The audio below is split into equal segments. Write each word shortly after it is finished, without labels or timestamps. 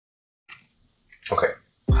Okay.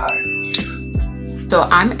 Hi. So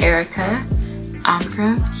I'm Erikka. I'm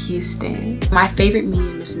from Houston. My favorite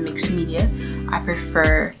medium is mixed media. I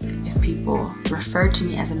prefer if people refer to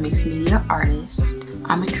me as a mixed media artist.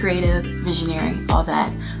 I'm a creative, visionary, all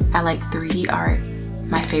that. I like 3D art.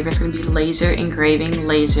 My favorite is going to be laser engraving,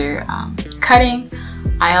 laser cutting.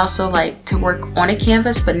 I also like to work on a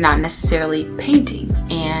canvas, but not necessarily painting.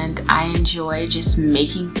 And I enjoy just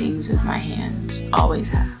making things with my hands. Always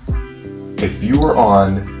have. If you were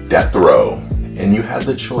on death row and you had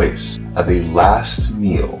the choice of a last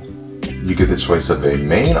meal, you get the choice of a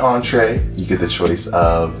main entree, you get the choice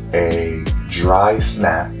of a dry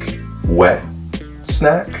snack, wet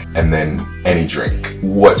snack, and then any drink.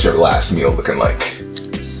 What's your last meal looking like?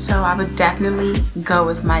 So I would definitely go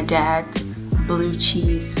with my dad's blue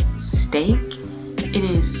cheese steak. It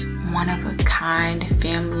is one of a kind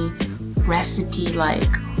family recipe, like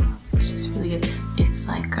it's just really good. It's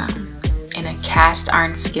like in a cast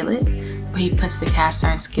iron skillet, but he puts the cast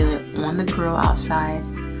iron skillet on the grill outside,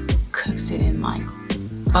 cooks it in like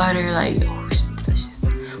butter, like oh, it's just delicious.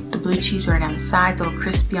 The blue cheese right on the sides, a little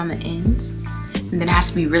crispy on the ends, and then it has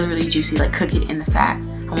to be really, really juicy. Like cook it in the fat.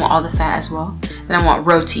 I want all the fat as well. And I want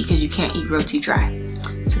roti because you can't eat roti dry.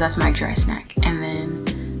 So that's my dry snack. And then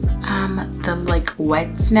the like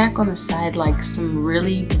wet snack on the side, like some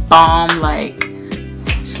really bomb, like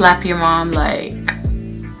slap your mom, like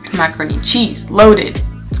macaroni and cheese, loaded.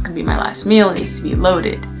 It's gonna be my last meal. It needs to be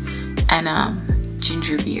loaded. And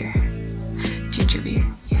ginger beer. Ginger beer.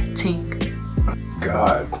 Yeah, tink.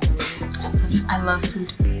 God. I love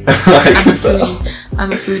food.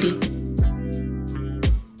 I'm a foodie.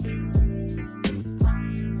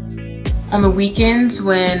 On the weekends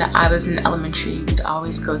when I was in elementary, we'd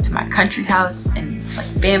always go to my country house, and it's like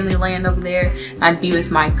family land over there. I'd be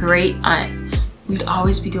with my great aunt. We'd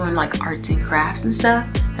always be doing like arts and crafts and stuff.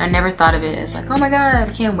 And I never thought of it as like, oh my God, I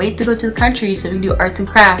can't wait to go to the country so we can do arts and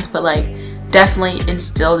crafts. But like definitely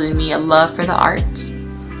instilled in me a love for the arts.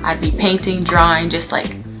 I'd be painting, drawing, just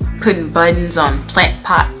like putting buttons on plant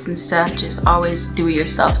pots and stuff. Just always do it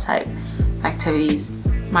yourself type activities.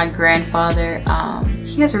 My grandfather,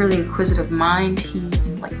 he has a really inquisitive mind. He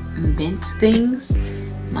like invents things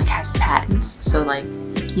and like has patents. So like,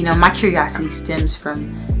 you know, my curiosity stems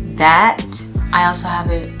from that. I also have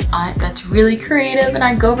an aunt that's really creative, and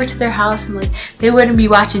I go over to their house and like they wouldn't be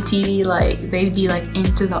watching TV, like they'd be like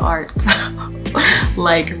into the arts.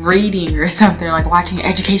 Like reading or something, like watching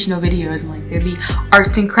educational videos, and like there'd be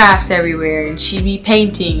arts and crafts everywhere, and she'd be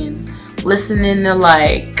painting and listening to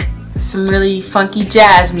like some really funky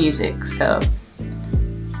jazz music. So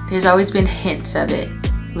there's always been hints of it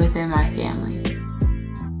within my family.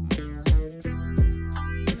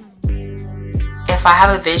 If I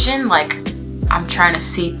have a vision, like I'm trying to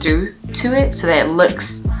see through to it so that it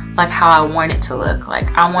looks like how I want it to look. Like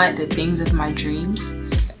I want the things of my dreams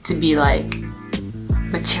to be like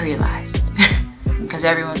materialized because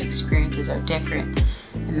everyone's experiences are different,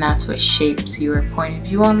 and that's what shapes your point of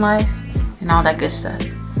view on life and all that good stuff.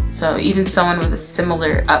 So even someone with a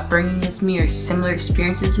similar upbringing as me or similar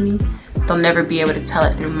experience as me, they'll never be able to tell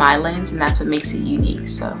it through my lens, and that's what makes it unique.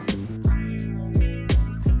 So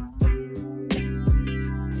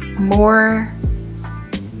more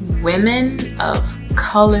women of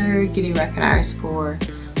color getting recognized for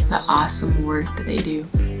the awesome work that they do.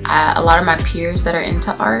 A lot of my peers that are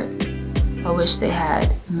into art, I wish they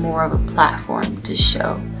had more of a platform to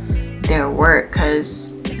show their work,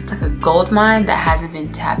 because it's like a gold mine that hasn't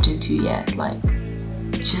been tapped into yet. Like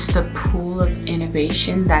just a pool of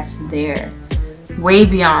innovation that's there, way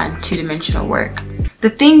beyond two-dimensional work.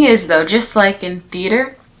 The thing is though, just like in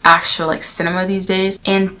theater, actual like cinema these days,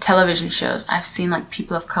 and television shows, I've seen like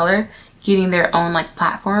people of color getting their own like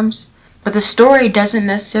platforms. But the story doesn't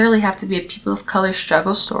necessarily have to be a people of color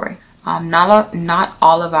struggle story. Not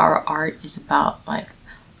all of our art is about like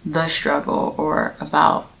the struggle or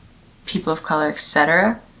about people of color,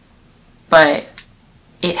 etc. But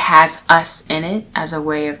it has us in it as a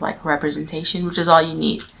way of like representation, which is all you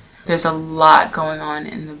need. There's a lot going on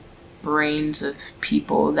in the brains of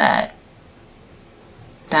people that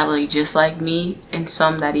look just like me, and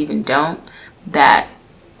some that even don't, that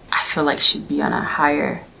I feel like should be on a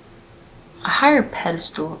higher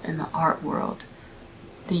pedestal in the art world.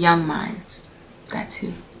 The young minds, that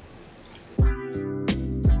too.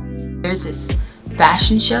 There's this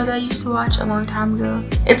fashion show that I used to watch a long time ago.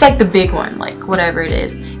 It's like the big one, like whatever it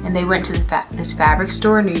is. And they went to this fabric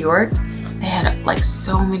store in New York. They had like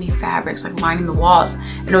so many fabrics like lining the walls.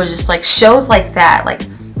 And it was just like shows like that, like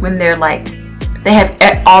when they're like, they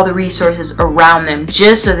have all the resources around them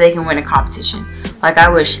just so they can win a competition. Like I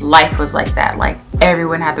wish life was like that. Like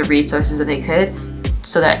everyone had the resources that they could,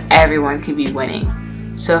 so that everyone could be winning.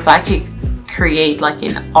 So if I could create like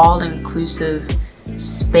an all-inclusive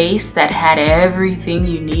space that had everything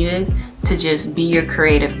you needed to just be your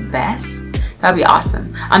creative best, that'd be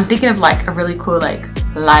awesome. I'm thinking of like a really cool like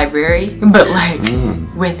library, but like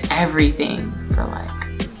with everything for like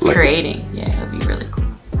creating. Yeah, it'd be really cool.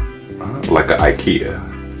 Like an IKEA,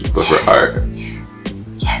 but for art. Yeah.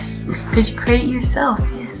 Yes, because you create it yourself.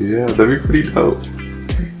 Yes. Yeah, that'd be pretty dope.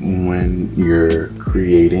 When you're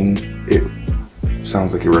creating, it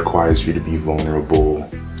sounds like it requires you to be vulnerable.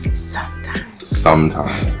 Sometimes.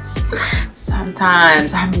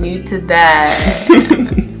 I'm new to that.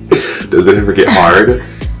 Does it ever get hard?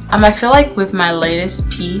 I feel like with my latest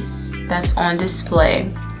piece that's on display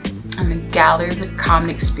in the Gallery of the Common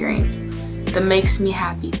Experience, the Makes Me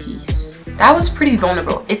Happy piece, that was pretty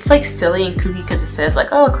vulnerable. It's like silly and kooky because it says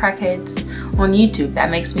like, oh, crackheads on YouTube, that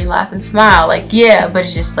makes me laugh and smile. Like, yeah, but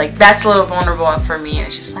it's just like, that's a little vulnerable for me. And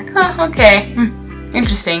it's just like, oh, okay,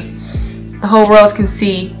 interesting. The whole world can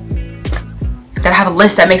see that I have a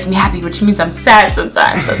list that makes me happy, which means I'm sad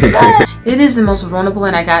sometimes. So it is the most vulnerable,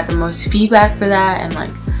 and I got the most feedback for that. And like,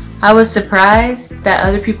 I was surprised that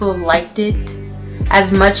other people liked it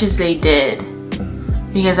as much as they did,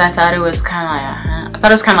 because I thought it was kind of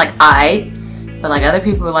like, but like other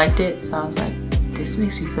people liked it. So I was like, this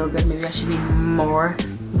makes me feel good. Maybe I should be more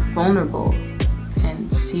vulnerable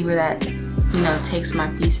and see where that, you know, takes my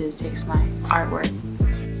pieces, takes my artwork.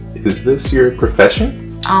 Is this your profession?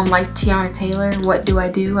 Like Tiana Taylor, what do? I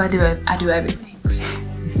do everything. So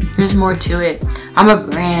there's more to it. I'm a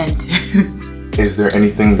brand. Is there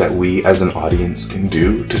anything that we as an audience can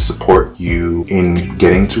do to support you in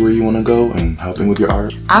getting to where you want to go and helping with your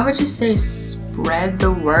art? I would just say spread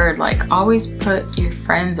the word. Like, always put your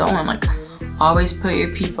friends on. Like, always put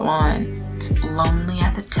your people on. It's lonely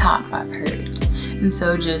at the top, I've heard. And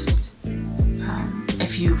so just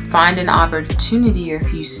if you find an opportunity, or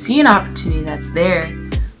if you see an opportunity that's there,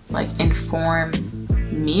 like, inform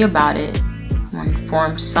me about it, or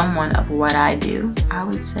inform someone of what I do, I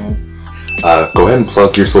would say. Go ahead and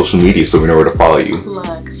plug your social media so we know where to follow you.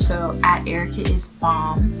 So at Erikka is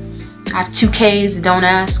bomb. I have 2 Ks. Don't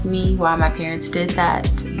ask me why my parents did that,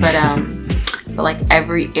 but like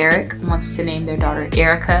every Eric wants to name their daughter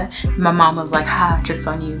Erikka. My mom was like, ha, joke's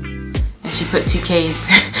on you. And she put 2 Ks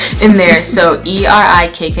in there. So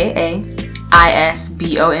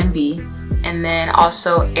ERIKKAISBOMB. And then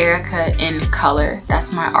also Erikka in Color.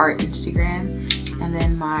 That's my art Instagram. And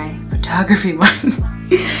then my photography one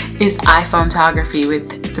is iPhoneography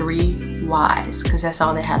with 3 Ys, because that's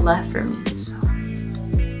all they had left for me. So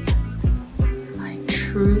my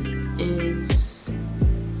truth is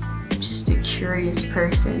just a curious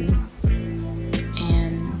person,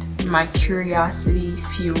 and my curiosity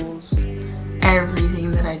fuels everything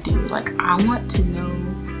that I do. Like, I want to know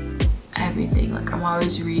everything. Like, I'm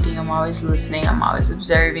always reading, I'm always listening, I'm always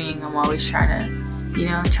observing, I'm always trying to, you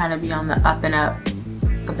know, trying to be on the up and up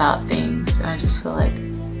about things. And I just feel like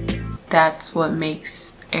that's what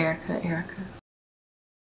makes Erikka Erikka.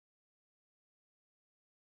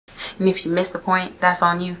 And if you miss the point, that's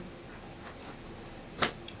on you.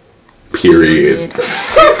 Period.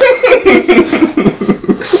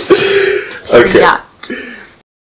 Okay.